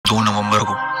2 नवंबर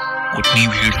को उतनी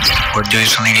भीड़ बर्थडे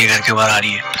सुनने के लिए घर के बाहर आ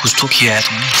रही है। कुछ तो किया है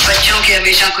तुमने। बच्चों के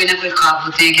हमेशा कोई ना कोई ख्वाब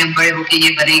होते हैं कि हम बड़े होके ये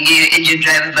बनेंगे, इंजन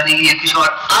ड्राइवर बनेंगे या कुछ और।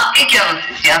 आपके क्या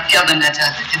होते थे? आप क्या बनना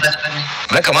चाहते थे बचपन में?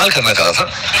 मैं कमाल करना चाहता था।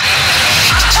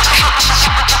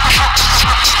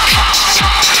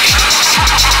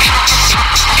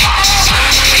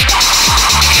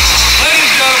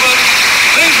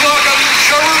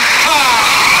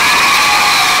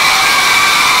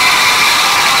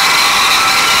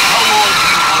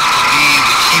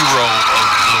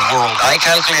 I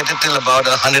calculated till about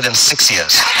 106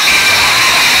 years.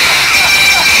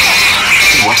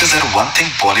 What is that one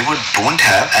thing Bollywood don't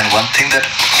have and one thing that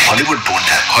Hollywood don't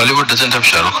have? Hollywood doesn't have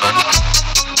Shahrukh Khan.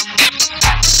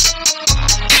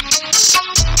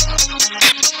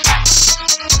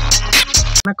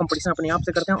 ना कंपटीशन अपने आप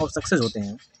से करते हैं और सक्सेस होते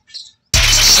हैं।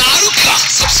 शाहरुख का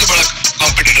सबसे बड़ा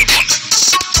कॉम्पिटिटर कौन है?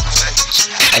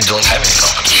 I don't have any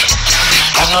competition.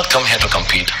 I've not come here to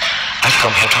compete. I've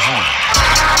come here to rule.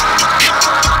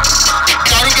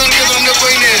 Shahrukh Khan के सामने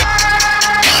कोई नहीं है।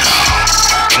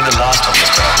 In the last of the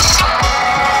stars.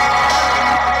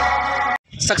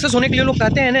 Success होने के लिए लोग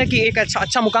कहते हैं ना कि एक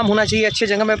अच्छा मुकाम होना चाहिए, अच्छी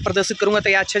जगह मैं प्रदर्शित करूंगा तो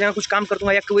या अच्छी जगह कुछ काम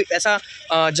करूंगा या कोई ऐसा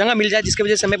जगह मिल जाए जिसकी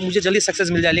वजह से मुझे जल्दी सक्सेस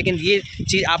मिल जाए। लेकिन ये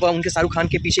चीज़ आप उनके शाहरुख खान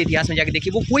के पीछे इतिहास में जाके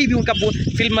देखिए, वो कोई भी उनका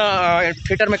फिल्म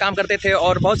थिएटर में काम करते थे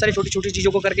और बहुत सारी छोटी छोटी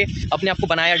चीज़ों को करके अपने आप को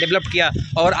बनाया, डेवलप किया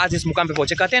और आज इस मुकाम पर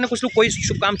पहुंचे। कहते हैं ना कुछ लोग कोई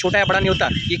शुभ काम छोटा या बड़ा नहीं होता,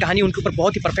 ये कहानी उनके ऊपर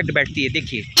बहुत ही परफेक्ट बैठती है।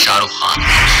 देखिए Shahrukh Khan.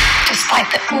 Despite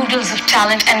the oodles of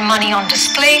talent and money on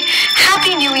display,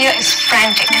 Happy New Year is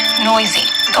frantic, noisy,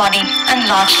 gaudy, and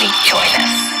largely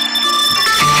joyless.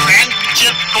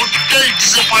 Total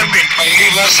disappointment. पहली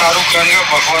बार शाहरुख खान का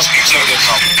बकवास पिक्चर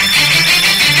देखा हूँ।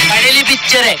 फाइनली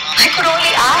पिक्चर है। I could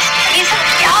only ask, ये सब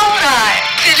क्या हो रहा है?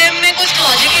 फिल्म में कुछ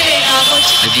लॉजिक ही नहीं था कुछ।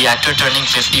 With the actor turning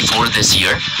 54 this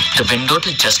year, the window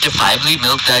to justifiably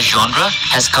milk that genre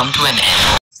has come to an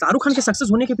end. Shahrukh Khan के सक्सेस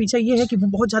होने के पीछे ये है कि वो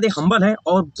बहुत ज़्यादा हम्बल है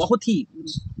और बहुत ही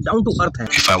डाउन टू अर्थ है।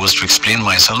 If I was to explain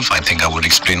myself, I think I would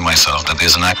explain myself that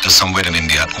there's an actor somewhere in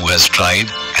India who has tried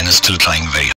and is still trying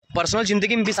very hard. Personal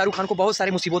जिंदगी में भी शाहरुख खान को बहुत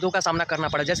सारी मुसीबतों का सामना करना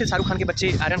पड़ा, जैसे शाहरुख खान के बच्चे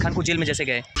आर्यन खान को जेल में जैसे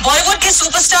गए। बॉलीवुड के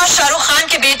सुपरस्टार शाहरुख खान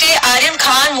के बेटे आर्यन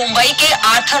खान मुंबई के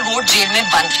आर्थर रोड जेल में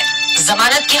बंद है।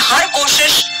 जमानत की हर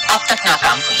कोशिश अब तक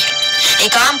नाकाम हुई है।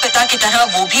 एक आम पिता की तरह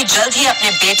वो भी जल्द ही अपने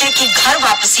बेटे की घर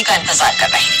वापसी का इंतजार कर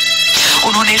रहे हैं।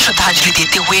 उन्होंने श्रद्धांजलि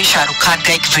देते हुए शाहरुख खान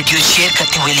का एक वीडियो शेयर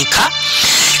करते हुए लिखा,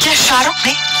 क्या शाहरुख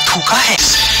ने थूका है?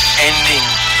 Ending.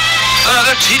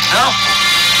 अगर ठीक ना हो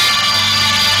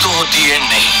तो होती है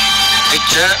नहीं।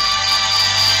 पिक्चर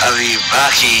अभी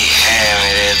बाकी है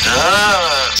मेरे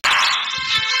दोस्त।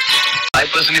 I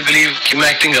personally believe कि मैं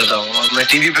एक्टिंग करता हूँ और मैं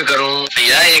टीवी पे करूँ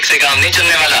या एक से काम नहीं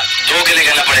चलने वाला, 2 के लिए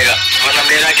करना पड़ेगा वरना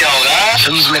मेरा क्या होगा।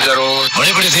 फिल्म्स में करूँ,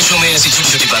 बड़े बड़े देशों में ऐसी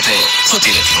छोटी छोटी बातें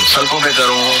होती रहती हैं। सड़कों पे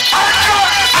करूँ,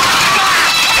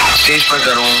 स्टेज पर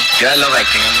करूँ, I love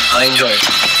acting, I enjoy it.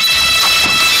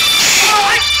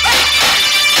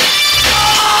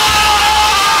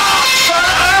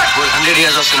 100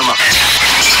 years of cinema.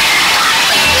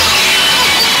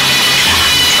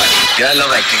 I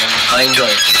love acting, I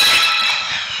enjoy it.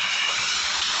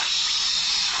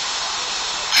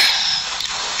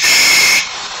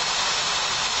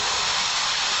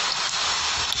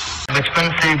 बचपन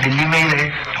से दिल्ली में ही रहे।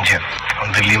 जी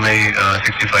हम दिल्ली में ही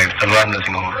 65 salwar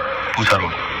nursing home Pusa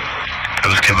road.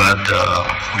 फिर उसके बाद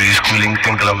मेरी स्कूलिंग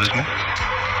सेंट क्लाउस में,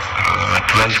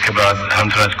 12th के बाद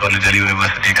Hansraj college Delhi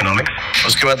university economics.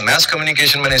 उसके बाद मैस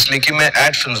कम्युनिकेशन मैंने इसलिए कि मैं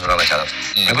एड फिल्म्स बनाना चाहता था।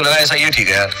 मेरे को लगा ऐसा ये ठीक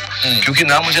है यार, क्योंकि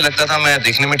ना मुझे लगता था मैं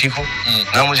देखने में ठीक हूँ,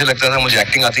 ना मुझे लगता था मुझे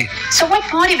एक्टिंग आती। So what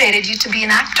motivated you to be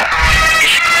an actor?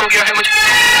 इश्क हो गया है मुझे।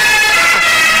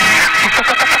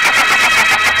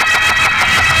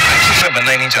 मैं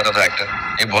बनना ही नहीं चाहता था एक्टर,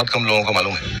 ये बहुत कम लोगों को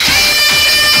मालूम है।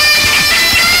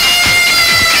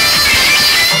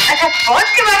 अच्छा,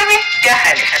 स्पोर्ट्स के बारे में क्या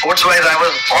है? Sports wise, I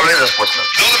was always a sportsman.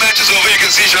 All the matches over, you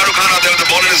can see Shahrukh Khan out there with the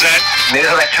ball in his hand. मेरे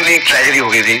साथ एक्चुअली एक ट्रेजेडी हो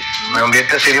गई थी। मैं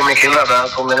अम्बेडकर स्टेडियम में खेल रहा था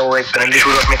तो मैंने वो एक पेनल्टी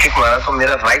शूट में किक मारा तो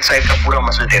मेरा राइट साइड का पूरा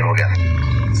मसल टेयर हो गया।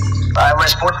 My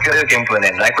sports career came to an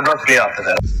end. I could not play after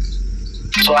that.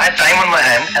 So I had time on my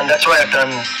hand and that's why I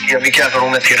turned कि अभी क्या करूँ,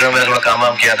 मैं थिएटर में थोड़ा काम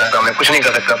किया था, मैं कुछ नहीं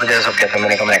कर सकता तो जैसे सब कहते हैं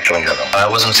मैंने कहा मैं एक्टर बन जाता हूँ। I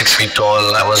wasn't 6 feet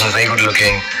tall, I wasn't very good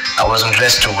looking, I wasn't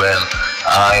dressed too well,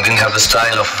 I didn't have the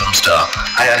style of a film star,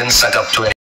 I didn't suck up to